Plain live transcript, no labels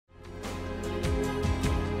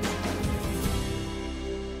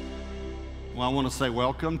Well, I want to say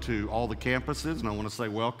welcome to all the campuses, and I want to say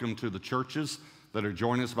welcome to the churches that are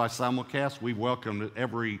joining us by simulcast. We welcome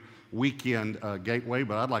every weekend Gateway,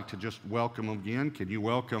 but I'd like to just welcome them again. Can you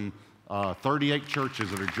welcome 38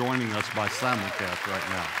 churches that are joining us by simulcast right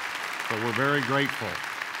now? So we're very grateful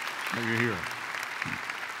that you're here.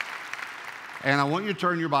 And I want you to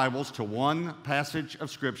turn your Bibles to one passage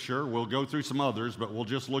of Scripture. We'll go through some others, but we'll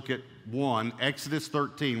just look at one, Exodus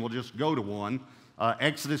 13. We'll just go to one,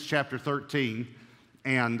 Exodus chapter 13.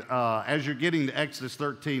 And as you're getting to Exodus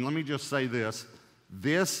 13, let me just say this.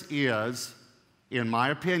 This is, in my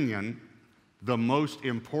opinion, the most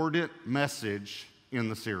important message in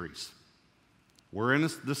the series. We're in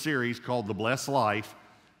the series called The Blessed Life,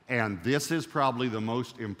 and this is probably the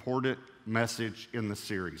most important message in the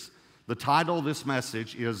series. The title of this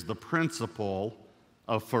message is The Principle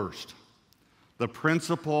of First. The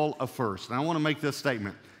Principle of First. And I want to make this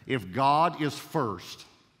statement. If God is first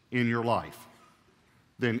in your life,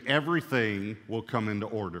 then everything will come into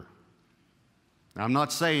order. Now, I'm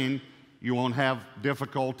not saying you won't have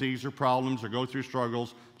difficulties or problems or go through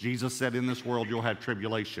struggles. Jesus said in this world you'll have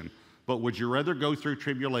tribulation. But would you rather go through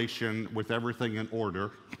tribulation with everything in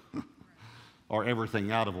order or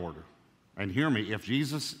everything out of order? And hear me, if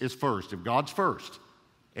Jesus is first, if God's first,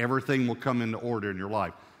 everything will come into order in your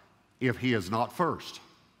life. If He is not first,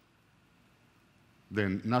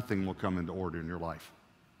 then nothing will come into order in your life.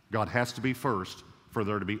 God has to be first for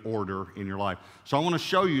there to be order in your life. So I want to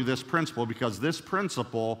show you this principle because this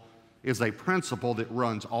principle is a principle that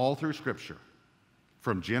runs all through Scripture,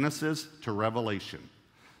 from Genesis to Revelation.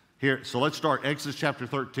 Here, so let's start Exodus chapter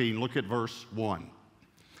 13. Look at verse 1. It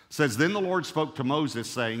says, "Then the Lord spoke to Moses,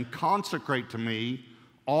 saying, 'Consecrate to me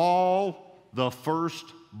all the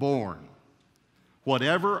firstborn.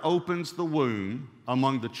 Whatever opens the womb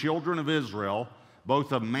among the children of Israel,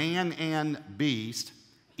 both of man and beast,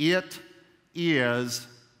 it is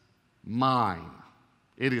mine.'"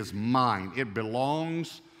 It is mine. It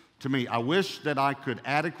belongs to me. I wish that I could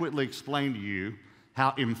adequately explain to you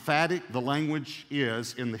how emphatic the language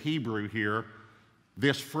is in the Hebrew here.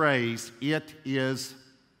 This phrase, "it is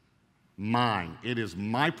mine." It is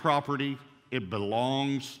my property. It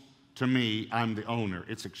belongs to me. I'm the owner.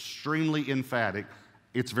 It's extremely emphatic.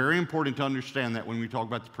 It's very important to understand that when we talk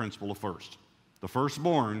about the principle of first. The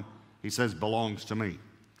firstborn, he says, belongs to me.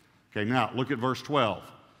 Okay, now look at verse 12.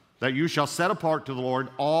 "That you shall set apart to the Lord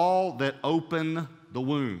all that open the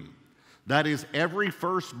womb. That is, every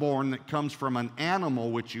firstborn that comes from an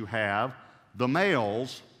animal which you have, the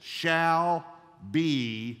males shall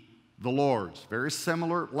be the Lord's." Very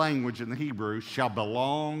similar language in the Hebrew, shall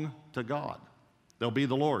belong to God. They'll be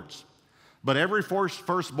the Lord's. "But every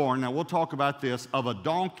firstborn," now we'll talk about this, "of a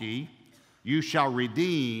donkey you shall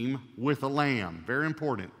redeem with a lamb." Very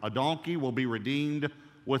important. A donkey will be redeemed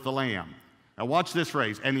with a lamb. Now watch this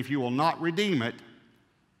phrase, "and if you will not redeem it,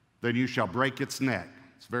 then you shall break its neck."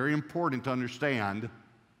 It's very important to understand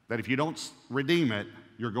that if you don't redeem it,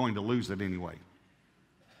 you're going to lose it anyway.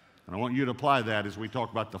 And I want you to apply that as we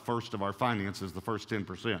talk about the first of our finances, the first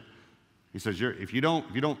 10%. He says, if you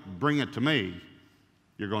don't bring it to me,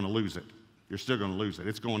 you're going to lose it. You're still going to lose it.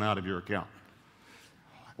 It's going out of your account.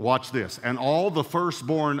 Watch this. "And all the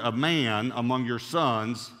firstborn of man among your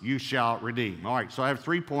sons you shall redeem." All right, so I have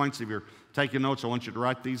 3 points. If you're taking notes, I want you to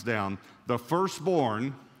write these down. The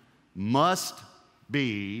firstborn must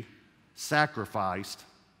be sacrificed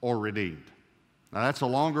or redeemed. Now, that's a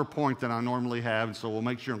longer point than I normally have, and so we'll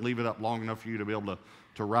make sure and leave it up long enough for you to be able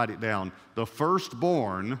to write it down. The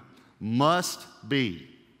firstborn must be.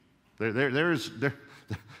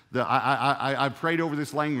 I've prayed over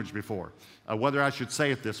this language before, whether I should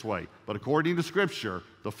say it this way. But according to Scripture,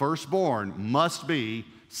 the firstborn must be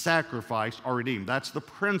sacrificed or redeemed. That's the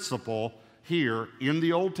principle here in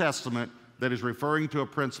the Old Testament that is referring to a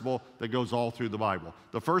principle that goes all through the Bible.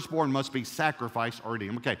 The firstborn must be sacrificed or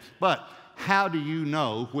redeemed. Okay, but how do you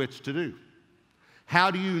know which to do?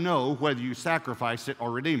 How do you know whether you sacrifice it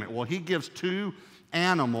or redeem it? Well, he gives 2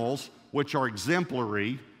 animals which are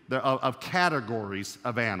exemplary of categories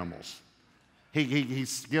of animals. He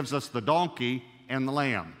gives us the donkey and the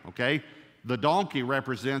lamb, okay? The donkey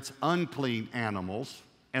represents unclean animals,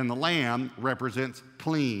 and the lamb represents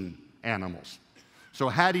clean animals. So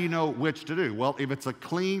how do you know which to do? Well, if it's a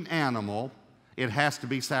clean animal, it has to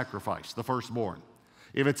be sacrificed, the firstborn.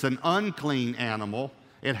 If it's an unclean animal,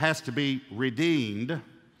 it has to be redeemed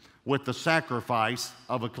with the sacrifice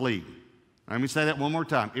of a clean. Let me say that one more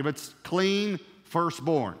time. If it's clean,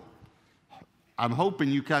 firstborn. I'm hoping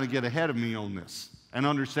you kind of get ahead of me on this and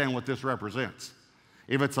understand what this represents.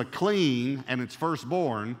 If it's a clean and it's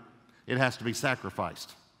firstborn, it has to be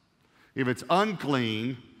sacrificed. If it's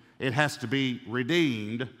unclean, it has to be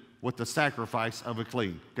redeemed with the sacrifice of a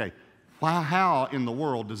clean. Okay, how in the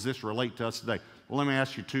world does this relate to us today? Well, let me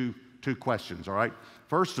ask you two questions, all right?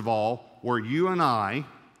 First of all, were you and I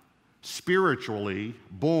spiritually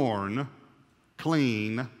born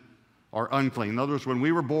clean or unclean? In other words, when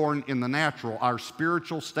we were born in the natural, our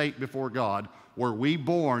spiritual state before God, were we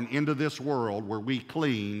born into this world, were we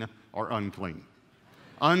clean or unclean?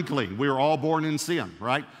 Unclean. We were all born in sin,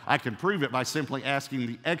 right? I can prove it by simply asking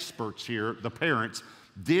the experts here, the parents,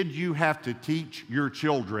 did you have to teach your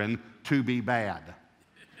children to be bad?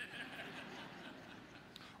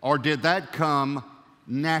 Or did that come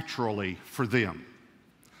naturally for them?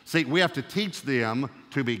 See, we have to teach them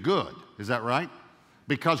to be good. Is that right?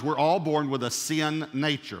 Because we're all born with a sin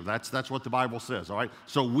nature. That's what the Bible says, all right?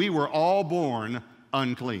 So we were all born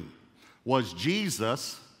unclean. Was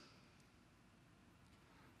Jesus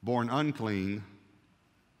born unclean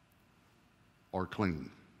or clean?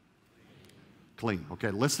 Clean. Okay,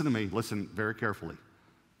 listen to me. Listen very carefully.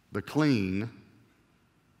 The clean,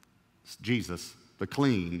 Jesus, the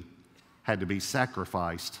clean, had to be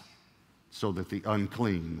sacrificed so that the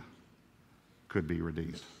unclean could be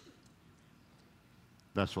redeemed.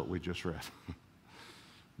 That's what we just read.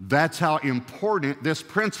 That's how important this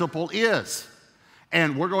principle is.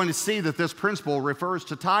 And we're going to see that this principle refers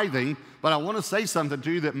to tithing, but I want to say something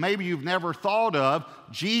to you that maybe you've never thought of.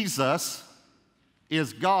 Jesus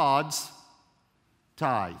is God's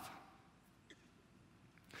tithe.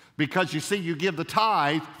 Because you see, you give the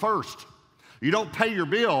tithe first. You don't pay your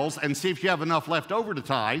bills and see if you have enough left over to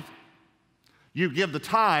tithe. You give the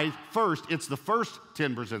tithe first. It's the first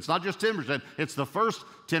 10%. It's not just 10%. It's the first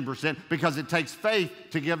 10% because it takes faith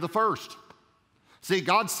to give the first. See,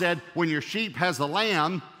 God said, when your sheep has a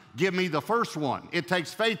lamb, give me the first one. It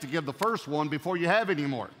takes faith to give the first one before you have any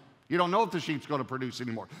more. You don't know if the sheep's going to produce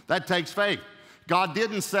anymore. That takes faith. God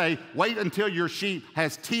didn't say, wait until your sheep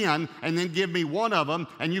has 10 and then give me one of them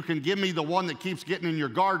and you can give me the one that keeps getting in your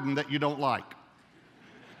garden that you don't like.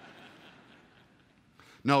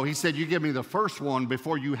 No, he said, you give me the first one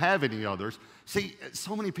before you have any others. See,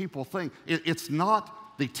 so many people think it's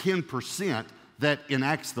not the 10% that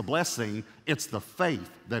enacts the blessing, it's the faith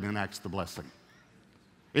that enacts the blessing.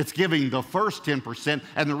 It's giving the first 10%.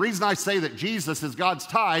 And the reason I say that Jesus is God's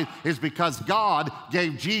tithe is because God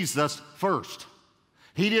gave Jesus first.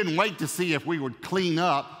 He didn't wait to see if we would clean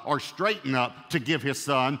up or straighten up to give his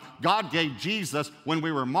son. God gave Jesus when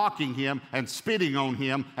we were mocking him and spitting on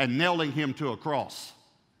him and nailing him to a cross.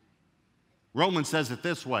 Romans says it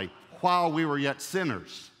this way, while we were yet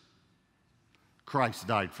sinners, Christ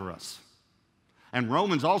died for us. And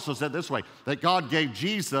Romans also said this way, that God gave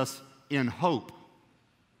Jesus in hope.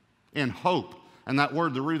 In hope. And that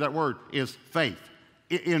word, the root of that word is faith.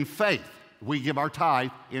 In faith. We give our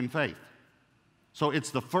tithe in faith. So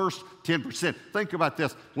it's the first 10%. Think about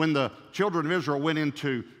this. When the children of Israel went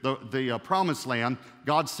into the promised land,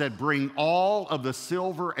 God said, bring all of the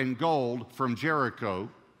silver and gold from Jericho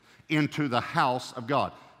into the house of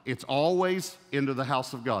God. It's always into the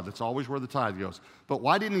house of God. That's always where the tithe goes. But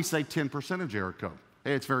why didn't he say 10% of Jericho?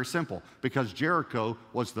 It's very simple. Because Jericho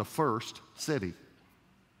was the first city.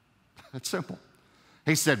 It's simple.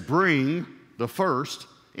 He said, bring the first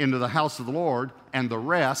into the house of the Lord, and the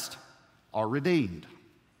rest are redeemed.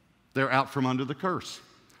 They're out from under the curse.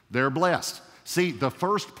 They're blessed. See, the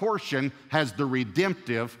first portion is the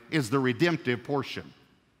redemptive portion.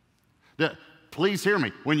 Please hear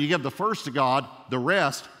me. When you give the first to God, the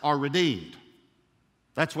rest are redeemed.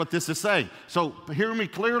 That's what this is saying. So hear me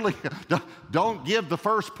clearly. Don't give the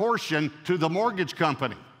first portion to the mortgage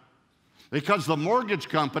company, because the mortgage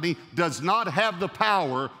company does not have the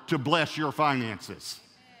power to bless your finances.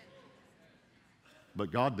 But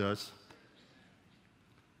God does.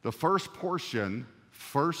 The first portion,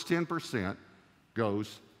 first 10%,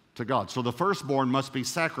 goes to God. So the firstborn must be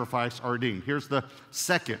sacrificed or redeemed. Here's the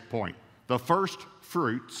second point. The first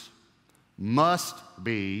fruits must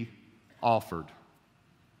be offered.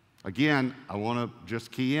 Again, I want to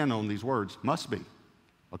just key in on these words, must be.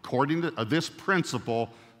 According to this principle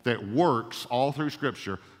that works all through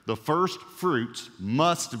Scripture, the first fruits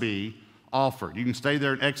must be offered. You can stay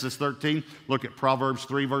there in Exodus 13. Look at Proverbs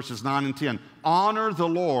 3, verses 9 and 10. Honor the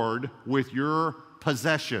Lord with your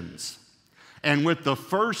possessions and with the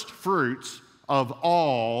first fruits of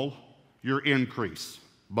all your increase.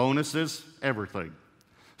 Bonuses, everything.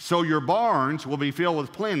 So your barns will be filled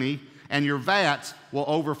with plenty, and your vats will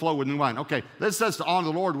overflow with new wine. Okay, this says to honor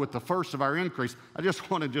the Lord with the first of our increase. I just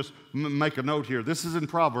want to make a note here. This is in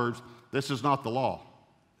Proverbs. This is not the law.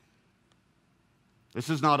 This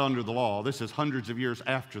is not under the law. This is hundreds of years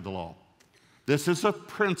after the law. This is a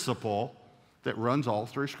principle that runs all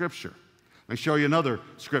through Scripture. Let me show you another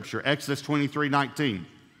scripture, Exodus 23:19.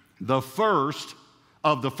 The first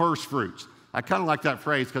of the first fruits. I kind of like that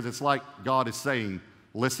phrase because it's like God is saying,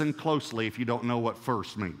 listen closely if you don't know what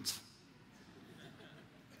first means.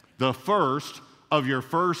 The first of your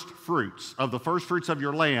first fruits, of the first fruits of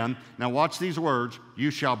your land. Now watch these words.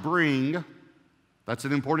 You shall bring, that's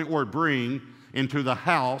an important word, bring into the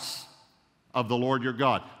house of the Lord your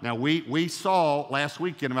God. Now we saw last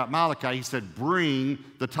weekend about Malachi, he said, bring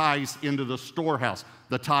the tithes into the storehouse.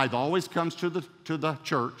 The tithe always comes to the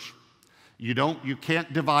church. You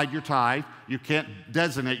can't divide your tithe. You can't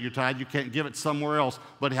designate your tithe. You can't give it somewhere else.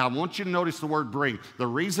 But I want you to notice the word bring. The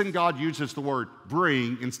reason God uses the word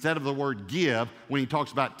bring instead of the word give when he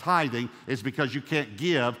talks about tithing is because you can't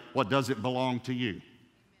give what doesn't belong to you.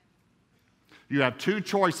 You have two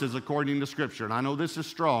choices according to Scripture. And I know this is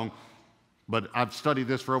strong, but I've studied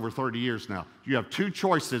this for over 30 years now. You have two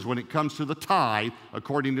choices when it comes to the tithe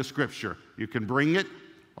according to Scripture. You can bring it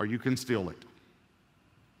or you can steal it.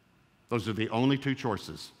 Those are the only two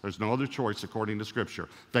choices. There's no other choice according to Scripture.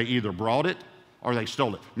 They either brought it or they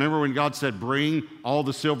stole it. Remember when God said, bring all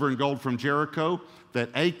the silver and gold from Jericho? That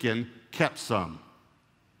Achan kept some.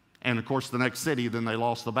 And of course, the next city, then they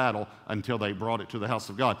lost the battle until they brought it to the house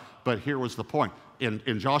of God. But here was the point.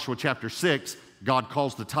 In Joshua chapter 6, God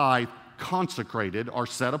calls the tithe consecrated or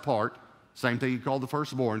set apart. Same thing he called the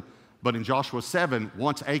firstborn. But in Joshua 7,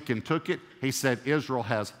 once Achan took it, he said, Israel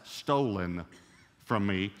has stolen from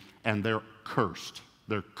me. And they're cursed.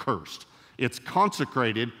 They're cursed. It's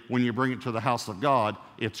consecrated when you bring it to the house of God.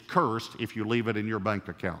 It's cursed if you leave it in your bank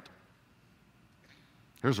account.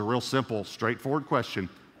 Here's a real simple, straightforward question.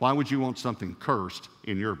 Why would you want something cursed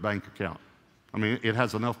in your bank account? I mean, it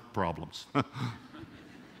has enough problems.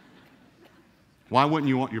 Why wouldn't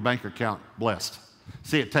you want your bank account blessed?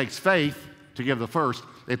 See, it takes faith to give the first.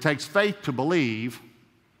 It takes faith to believe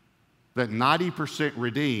that 90%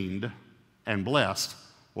 redeemed and blessed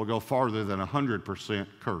will go farther than 100%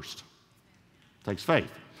 cursed. It takes faith.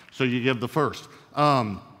 So you give the first.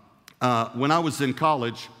 When I was in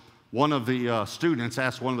college, one of the students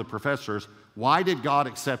asked one of the professors, why did God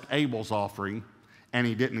accept Abel's offering and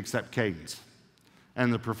he didn't accept Cain's?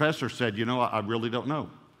 And the professor said, you know, I really don't know.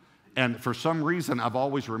 And for some reason, I've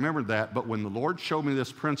always remembered that, but when the Lord showed me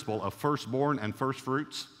this principle of firstborn and first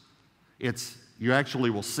fruits, you actually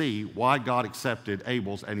will see why God accepted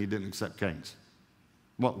Abel's and he didn't accept Cain's.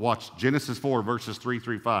 Watch Genesis 4, verses 3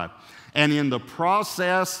 through 5. And in the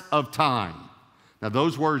process of time, now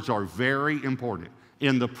those words are very important.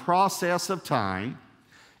 In the process of time,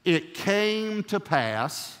 it came to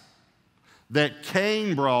pass that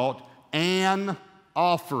Cain brought an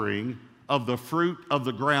offering of the fruit of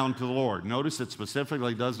the ground to the Lord. Notice it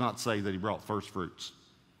specifically does not say that he brought first fruits.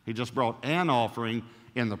 He just brought an offering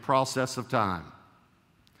in the process of time.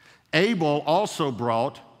 Abel also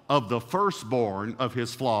brought of the firstborn of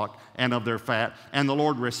his flock and of their fat, and the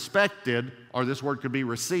Lord respected, or this word could be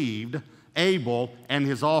received, Abel and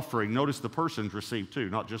his offering. Notice the persons received too,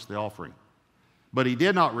 not just the offering. But he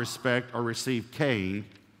did not respect or receive Cain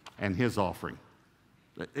and his offering.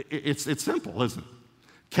 It's simple, isn't it?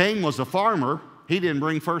 Cain was a farmer, he didn't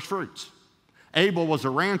bring first fruits. Abel was a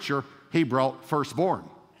rancher, he brought firstborn.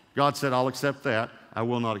 God said, I'll accept that, I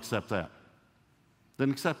will not accept that.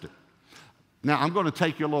 Didn't accept it. Now, I'm going to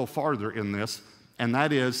take you a little farther in this, and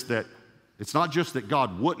that is that it's not just that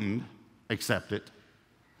God wouldn't accept it,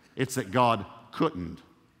 it's that God couldn't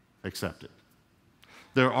accept it.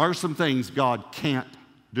 There are some things God can't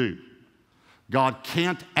do. God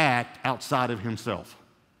can't act outside of himself.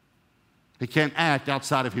 He can't act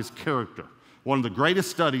outside of his character. One of the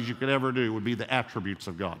greatest studies you could ever do would be the attributes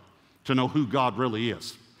of God, to know who God really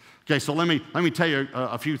is. Okay, so let me tell you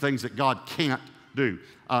a few things that God can't do.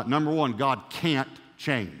 Number one, God can't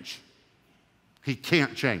change. He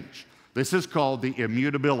can't change. This is called the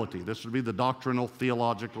immutability. This would be the doctrinal,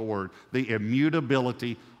 theological word, the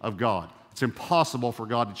immutability of God. It's impossible for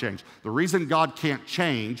God to change. The reason God can't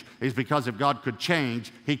change is because if God could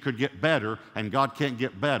change, he could get better, and God can't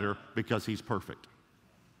get better because he's perfect.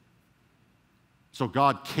 So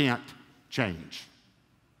God can't change.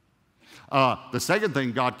 The second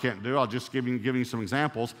thing God can't do, I'll just give you some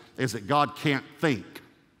examples, is that God can't think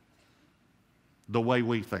the way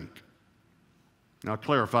we think. Now, I'll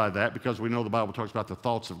clarify that because we know the Bible talks about the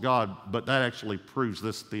thoughts of God, but that actually proves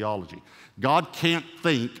this theology. God can't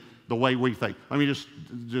think the way we think. Let me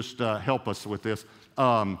just help us with this.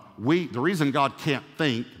 The reason God can't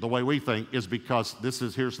think the way we think is because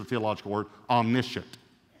here's the theological word, omniscient.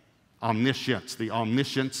 Omniscience, the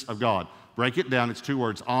omniscience of God. Break it down, it's two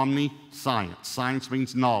words, omniscience. Science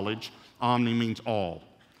means knowledge, omni means all.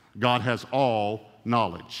 God has all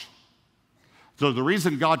knowledge. So the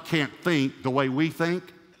reason God can't think the way we think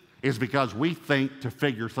is because we think to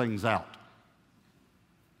figure things out.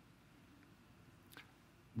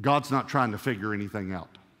 God's not trying to figure anything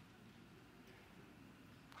out.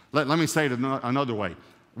 Let me say it another way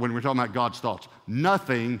when we're talking about God's thoughts.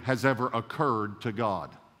 Nothing has ever occurred to God.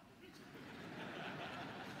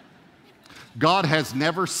 God has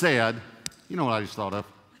never said, you know what I just thought of?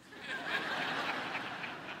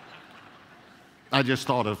 I just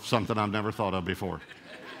thought of something I've never thought of before.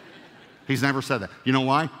 He's never said that. You know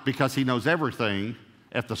why? Because he knows everything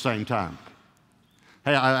at the same time.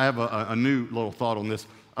 Hey, I have a new little thought on this.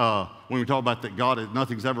 When we talk about that God,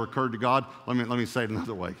 nothing's ever occurred to God, let me say it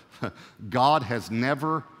another way. God has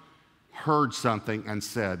never heard something and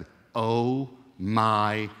said, oh,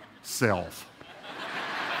 myself.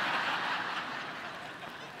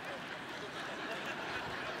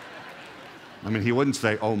 I mean, he wouldn't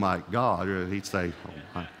say, oh, my God. He'd say, oh,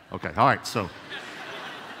 my. Okay, all right, so.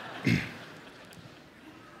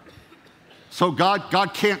 So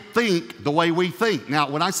God can't think the way we think. Now,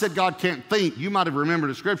 when I said God can't think, you might have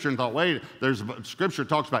remembered the scripture and thought, wait, there's a scripture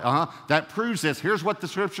talks about, that proves this. Here's what the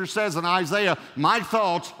scripture says in Isaiah. My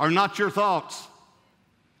thoughts are not your thoughts.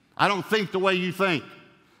 I don't think the way you think.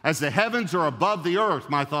 As the heavens are above the earth,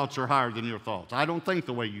 my thoughts are higher than your thoughts. I don't think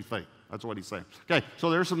the way you think. That's what he's saying. Okay, so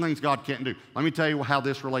there's some things God can't do. Let me tell you how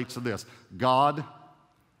this relates to this. God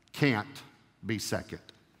can't be second.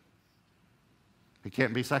 He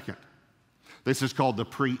can't be second. This is called the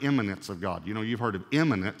preeminence of God. You know, you've heard of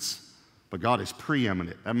eminence, but God is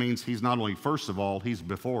preeminent. That means he's not only first of all, he's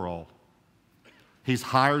before all. He's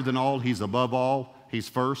higher than all, he's above all, he's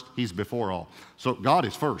first, he's before all. So God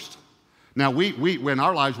is first. Now, we in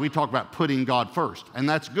our lives, we talk about putting God first, and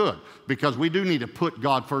that's good because we do need to put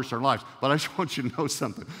God first in our lives. But I just want you to know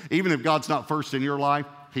something. Even if God's not first in your life,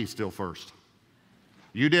 he's still first.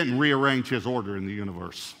 You didn't rearrange his order in the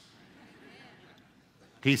universe.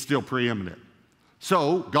 He's still preeminent.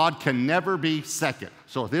 So God can never be second.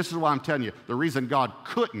 So this is why I'm telling you, the reason God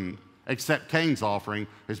couldn't accept Cain's offering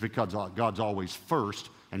is because God's always first,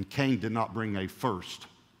 and Cain did not bring a first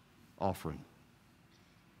offering.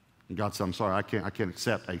 And God said, I'm sorry, I can't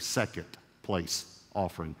accept a second place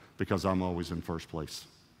offering because I'm always in first place.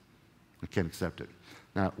 I can't accept it.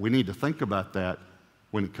 Now, we need to think about that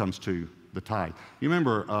when it comes to the tithe. You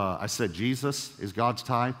remember I said Jesus is God's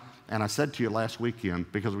tithe? And I said to you last weekend,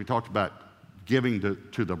 because we talked about giving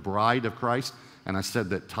to the bride of Christ, and I said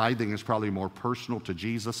that tithing is probably more personal to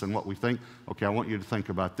Jesus than what we think. Okay, I want you to think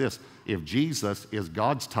about this. If Jesus is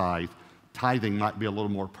God's tithe, tithing might be a little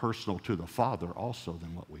more personal to the Father also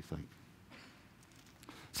than what we think.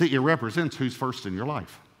 See, it represents who's first in your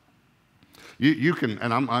life. You can,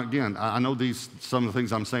 and I know some of the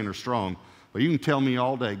things I'm saying are strong, but you can tell me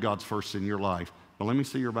all day God's first in your life, but let me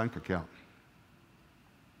see your bank account.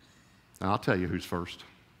 And I'll tell you who's first.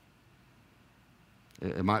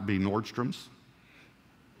 It might be Nordstrom's.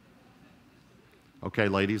 Okay,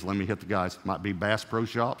 ladies, let me hit the guys. It might be Bass Pro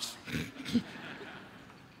Shops.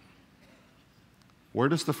 Where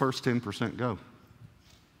does the first 10% go?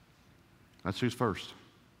 That's who's first.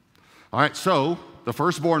 All right, so the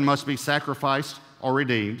firstborn must be sacrificed or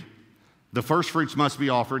redeemed. The first fruits must be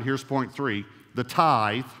offered. Here's point 3. The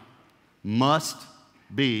tithe must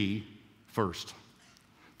be first.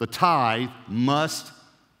 The tithe must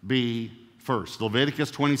be first. Leviticus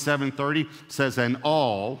 27:30 says, and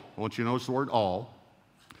all, I want you to notice the word all,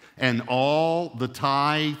 and all the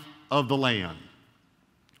tithe of the land,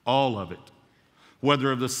 all of it,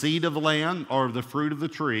 whether of the seed of the land or of the fruit of the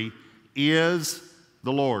tree, is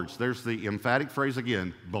the Lord's. There's the emphatic phrase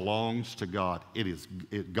again, belongs to God.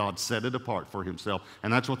 God set it apart for himself.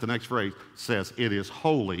 And that's what the next phrase says. It is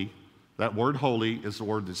holy. That word holy is the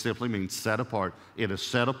word that simply means set apart. It is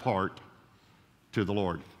set apart to the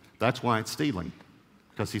Lord. That's why it's stealing,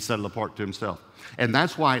 because he set it apart to himself. And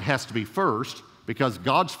that's why it has to be first, because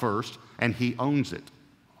God's first and he owns it.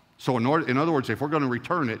 So in other words, if we're going to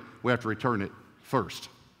return it, we have to return it first.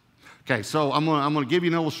 Okay, so I'm going to give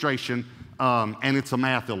you an illustration, and it's a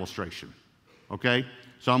math illustration. Okay?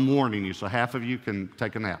 So I'm warning you, so half of you can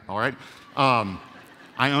take a nap, all right?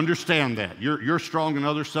 I understand that. You're strong in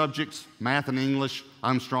other subjects, math and English.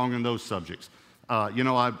 I'm strong in those subjects.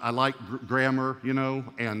 I like grammar,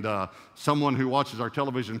 and someone who watches our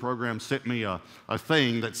television program sent me a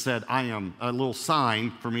thing that said, a little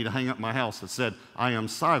sign for me to hang up in my house that said, I am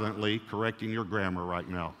silently correcting your grammar right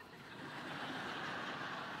now.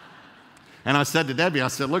 And I said to Debbie, I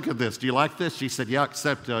said, look at this. Do you like this? She said, yeah,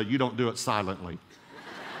 except you don't do it silently.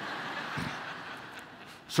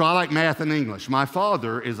 So I like math and English. My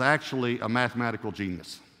father is actually a mathematical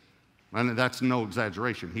genius. And that's no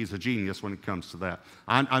exaggeration. He's a genius when it comes to that.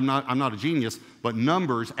 I'm not a genius, but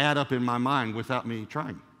numbers add up in my mind without me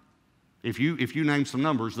trying. If you name some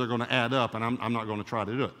numbers, they're going to add up, and I'm not going to try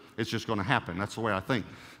to do it. It's just going to happen. That's the way I think.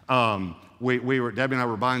 Debbie and I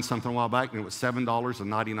were buying something a while back, and it was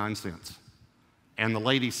 $7.99. And the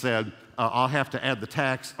lady said, I'll have to add the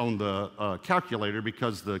tax on the calculator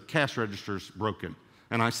because the cash register's broken.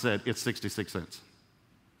 And I said, it's 66 cents,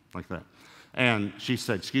 like that. And she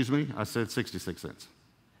said, excuse me? I said, 66 cents.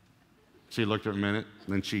 She looked at me a minute,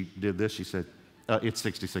 and then she did this. She said, it's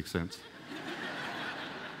 66 cents.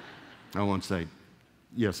 I won't say,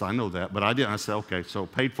 yes, I know that, but I didn't. I said, okay, so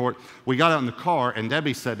paid for it. We got out in the car, and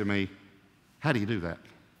Debbie said to me, how do you do that?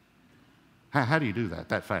 How do you do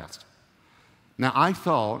that fast? Now, I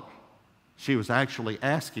thought she was actually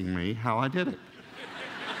asking me how I did it.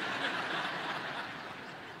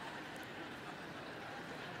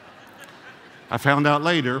 I found out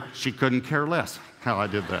later she couldn't care less how I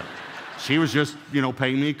did that. She was just,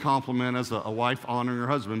 paying me a compliment as a wife honoring her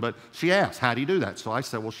husband, but she asked, how do you do that? So I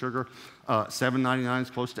said, well, sugar, $7.99 is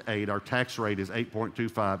close to 8. Our tax rate is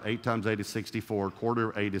 8.25. 8 times 8 is 64.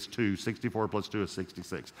 Quarter of 8 is 2. 64 plus 2 is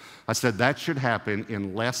 66. I said, that should happen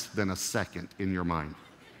in less than a second in your mind.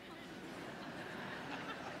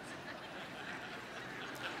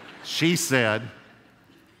 She said,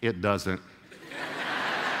 it doesn't.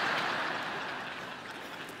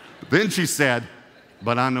 Then she said,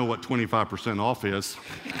 but I know what 25% off is.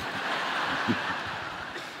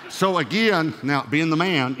 So again, now being the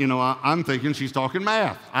man, I'm thinking she's talking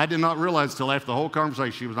math. I did not realize till after the whole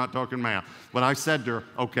conversation she was not talking math. But I said to her,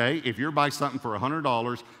 okay, if you're buying something for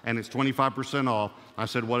 $100 and it's 25% off, I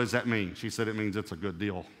said, what does that mean? She said, it means it's a good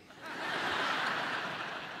deal.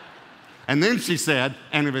 And then she said,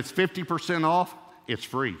 and if it's 50% off, it's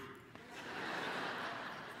free.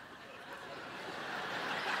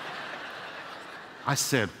 I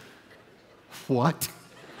said, what?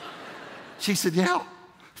 She said, yeah,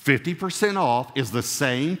 50% off is the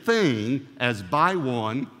same thing as buy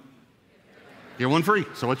one, get one free.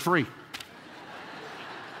 So it's free.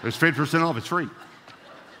 There's 50% off, it's free.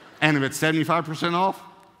 And if it's 75% off,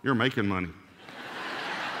 you're making money.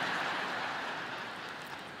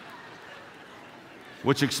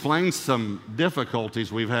 Which explains some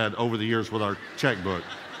difficulties we've had over the years with our checkbook.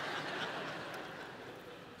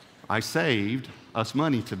 I saved us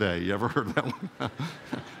money today. You ever heard that one?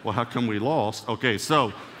 Well, how come we lost? Okay,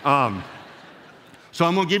 so I'm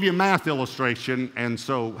going to give you a math illustration, and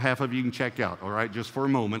so half of you can check out, all right, just for a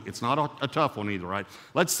moment. It's not a tough one either, right?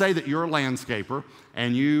 Let's say that you're a landscaper,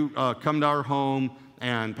 and you come to our home,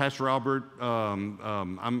 and Pastor Albert,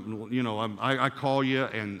 I call you,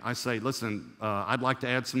 and I say, listen, I'd like to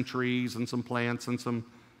add some trees and some plants and some.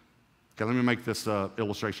 Okay, let me make this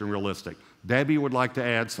illustration realistic. Debbie would like to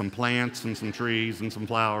add some plants and some trees and some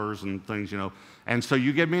flowers and things, And so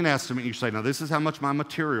you give me an estimate. You say, now this is how much my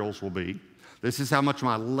materials will be. This is how much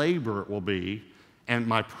my labor will be. And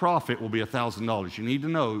my profit will be $1,000. You need to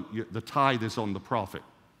know the tithe is on the profit.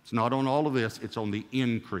 It's not on all of this. It's on the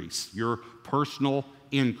increase, your personal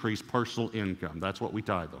increase, personal income. That's what we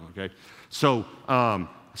tithe on, okay?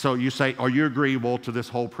 So you say, are you agreeable to this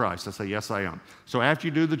whole price? I say, yes, I am. So after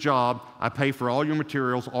you do the job, I pay for all your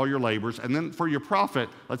materials, all your labors, and then for your profit,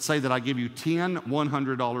 let's say that I give you 10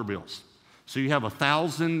 $100 bills. So you have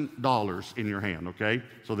 $1,000 in your hand, okay?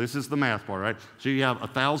 So this is the math part, right? So you have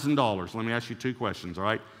 $1,000. Let me ask you two questions, all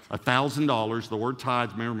right? $1,000, the word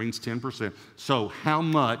tithe, remember, means 10%. So how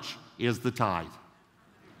much is the tithe?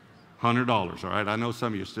 $100, all right? I know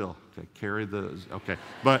some of you still carry the, okay.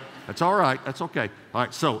 But that's all right, that's okay. All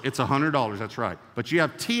right, so it's $100, that's right. But you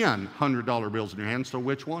have 10 $100 bills in your hand, so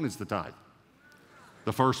which one is the tithe?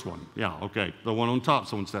 The first one, yeah, okay. The one on top,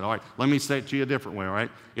 someone said, all right, let me say it to you a different way, all right?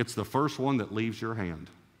 It's the first one that leaves your hand.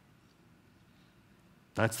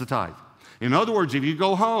 That's the tithe. In other words, if you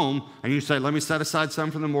go home and you say, let me set aside some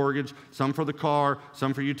for the mortgage, some for the car,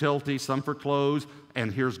 some for utilities, some for clothes,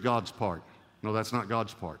 and here's God's part. No, that's not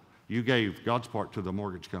God's part. You gave God's part to the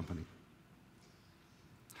mortgage company.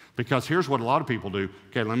 Because here's what a lot of people do.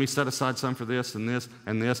 Okay, let me set aside some for this and this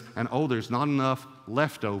and this, and oh, there's not enough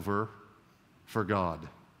left over for God.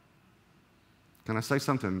 Can I say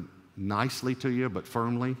something nicely to you, but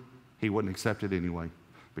firmly? He wouldn't accept it anyway,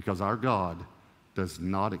 because our God does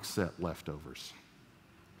not accept leftovers.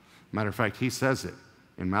 Matter of fact, he says it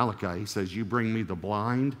in Malachi. He says, you bring me the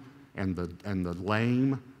blind and the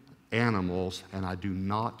lame animals, and I do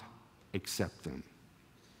not accept them.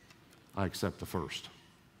 I accept the first.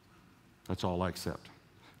 That's all I accept.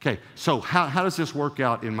 Okay, so how does this work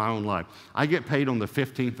out in my own life? I get paid on the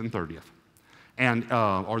 15th and 30th. and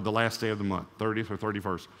or the last day of the month, 30th or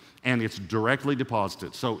 31st, and it's directly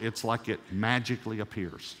deposited. So it's like it magically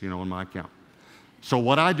appears, in my account. So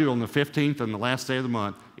what I do on the 15th and the last day of the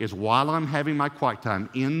month is while I'm having my quiet time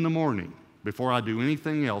in the morning, before I do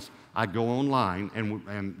anything else, I go online,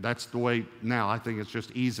 and that's the way now. I think it's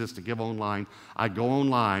just easiest to give online. I go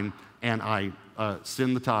online and I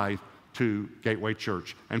send the tithe to Gateway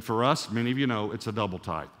Church. And for us, many of you know, it's a double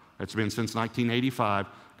tithe. It's been since 1985.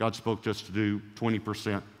 God spoke to us to do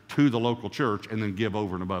 20% to the local church and then give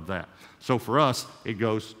over and above that. So for us, it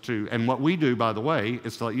goes to, and what we do, by the way,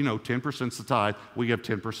 is to let you know 10% is the tithe. We give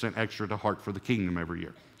 10% extra to Heart for the Kingdom every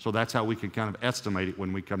year. So that's how we can kind of estimate it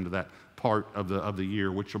when we come to that part of the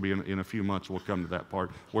year, which will be in a few months. We'll come to that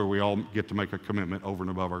part where we all get to make a commitment over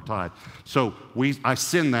and above our tithe. So I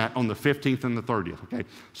send that on the 15th and the 30th, okay?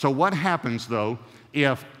 So what happens, though,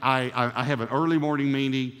 if I have an early morning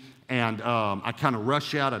meeting and I kind of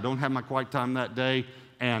rush out, I don't have my quiet time that day,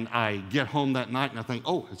 and I get home that night and I think,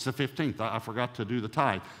 oh, it's the 15th. I forgot to do the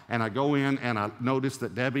tithe. And I go in and I notice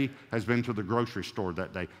that Debbie has been to the grocery store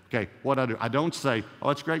that day. Okay, what I do, I don't say,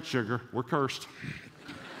 oh, it's great, sugar, we're cursed.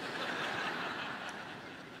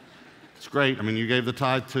 It's great. I mean, you gave the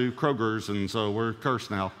tithe to Kroger's, and so we're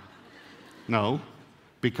cursed now. No,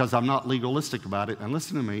 because I'm not legalistic about it. And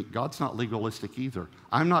listen to me, God's not legalistic either.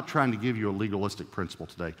 I'm not trying to give you a legalistic principle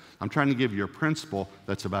today. I'm trying to give you a principle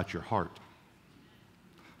that's about your heart.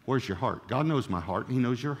 Where's your heart? God knows my heart, and He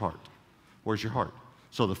knows your heart. Where's your heart?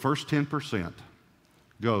 So the first 10%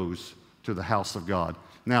 goes to the house of God.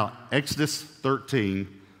 Now, Exodus 13,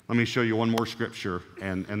 let me show you one more scripture,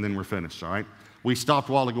 and then we're finished, all right? We stopped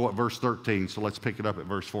a while ago at verse 13, so let's pick it up at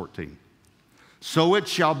verse 14. So it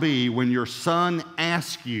shall be when your son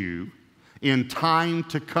asks you in time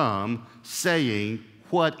to come, saying,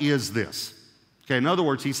 what is this? Okay, in other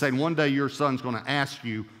words, he's saying one day your son's going to ask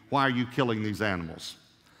you, why are you killing these animals?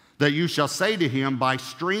 That you shall say to him, by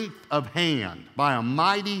strength of hand, by a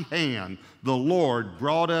mighty hand, the Lord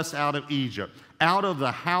brought us out of Egypt, out of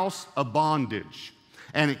the house of bondage.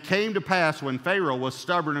 And it came to pass when Pharaoh was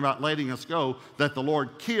stubborn about letting us go, that the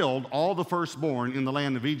Lord killed all the firstborn in the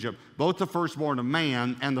land of Egypt, both the firstborn of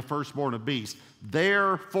man and the firstborn of beast.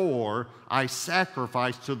 Therefore I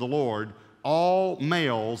sacrificed to the Lord all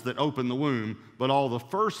males that opened the womb, but all the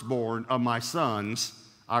firstborn of my sons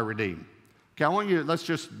I redeemed. Okay, let's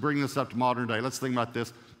just bring this up to modern day. Let's think about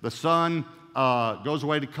this. The son goes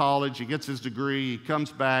away to college, he gets his degree, he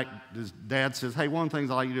comes back, his dad says, hey, one of the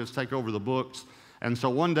things I'd like you to do is take over the books. And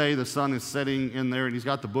so one day the son is sitting in there and he's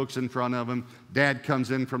got the books in front of him. Dad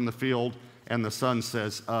comes in from the field and the son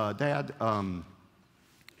says, Dad,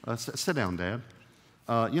 sit down, Dad.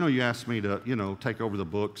 You asked me to, take over the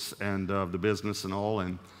books and the business and all.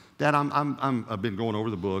 And Dad, I've been going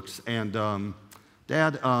over the books. And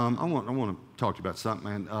Dad, I want to talk to you about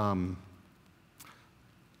something, man.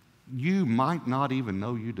 You might not even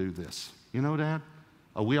know you do this. You know, Dad?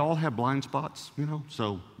 We all have blind spots,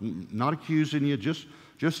 so not accusing you, just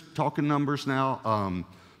talking numbers now.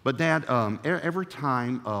 But Dad, every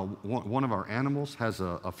time one of our animals has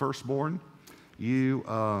a firstborn, you,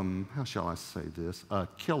 how shall I say this,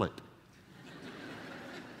 kill it.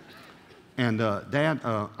 And Dad,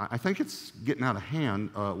 I think it's getting out of hand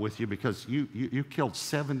with you because you killed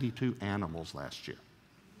 72 animals last year.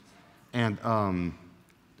 And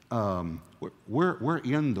we're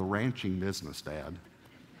in the ranching business, Dad.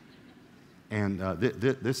 And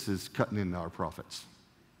this is cutting into our profits.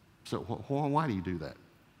 So why do you do that?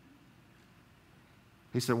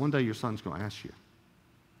 He said, one day your son's going to ask you.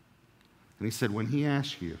 And he said, when he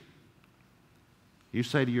asks you, you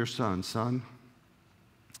say to your son, son,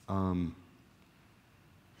 I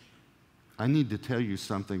need to tell you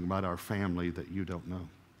something about our family that you don't know.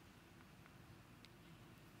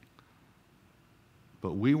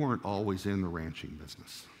 But we weren't always in the ranching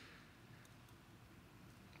business.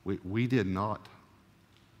 We did not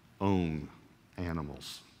own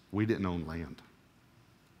animals. We didn't own land.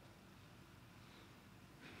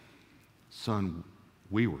 Son,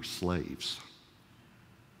 we were slaves.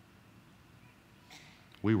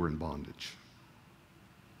 We were in bondage.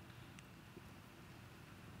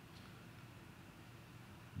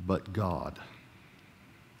 But God,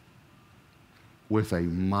 with a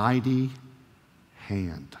mighty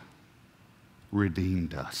hand,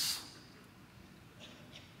 redeemed us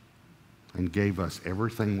and gave us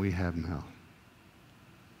everything we have now.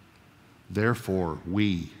 Therefore,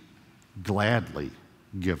 we gladly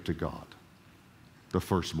give to God the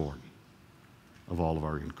firstborn of all of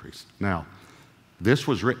our increase. Now, this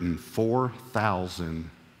was written 4,000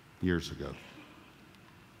 years ago.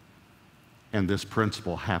 And this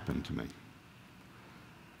principle happened to me.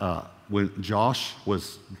 when Josh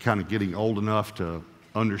was kind of getting old enough to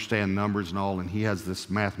understand numbers and all, and he has this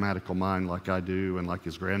mathematical mind like I do and like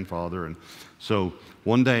his grandfather. And so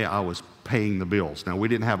one day I was paying the bills. Now, we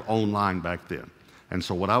didn't have online back then. And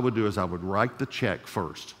so what I would do is I would write the check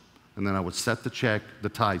first, and then I would set the check, the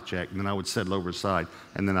tithe check, and then I would set it over the side,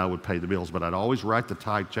 and then I would pay the bills. But I'd always write the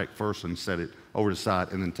tithe check first and set it over the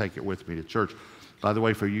side, and then take it with me to church. By the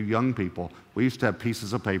way, for you young people, we used to have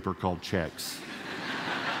pieces of paper called checks.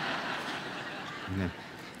 Okay.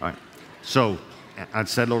 All right. So I'd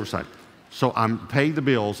set it over the side. So I'm paying the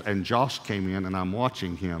bills, and Josh came in, and I'm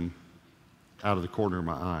watching him out of the corner of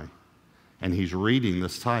my eye. And he's reading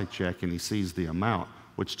this tithe check, and he sees the amount,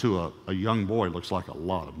 which to a young boy looks like a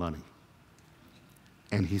lot of money.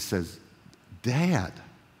 And he says, "Dad,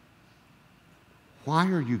 why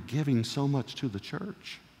are you giving so much to the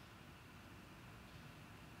church?"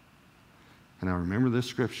 And I remember this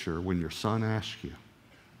scripture, when your son asks you,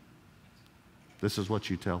 this is what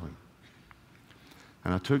you tell him.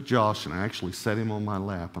 And I took Josh and I actually set him on my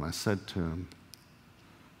lap, and I said to him,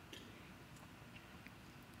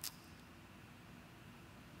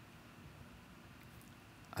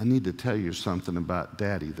 "I need to tell you something about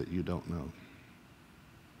Daddy that you don't know.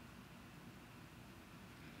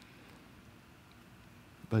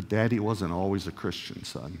 But Daddy wasn't always a Christian,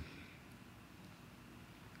 son.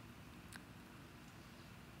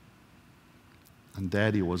 And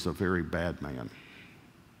Daddy was a very bad man.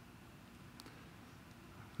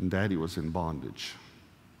 And Daddy was in bondage.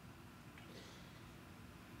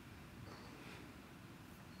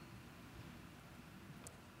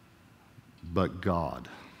 But God,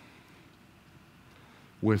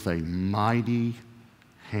 with a mighty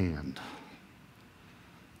hand,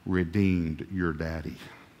 redeemed your daddy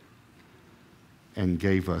and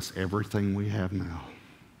gave us everything we have now.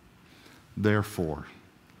 Therefore,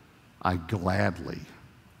 I gladly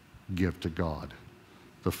give to God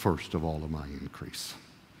the first of all of my increase."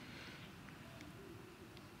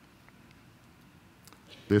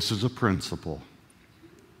 This is a principle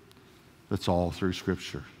that's all through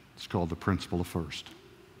Scripture. It's called the principle of first.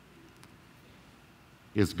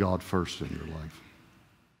 Is God first in your life?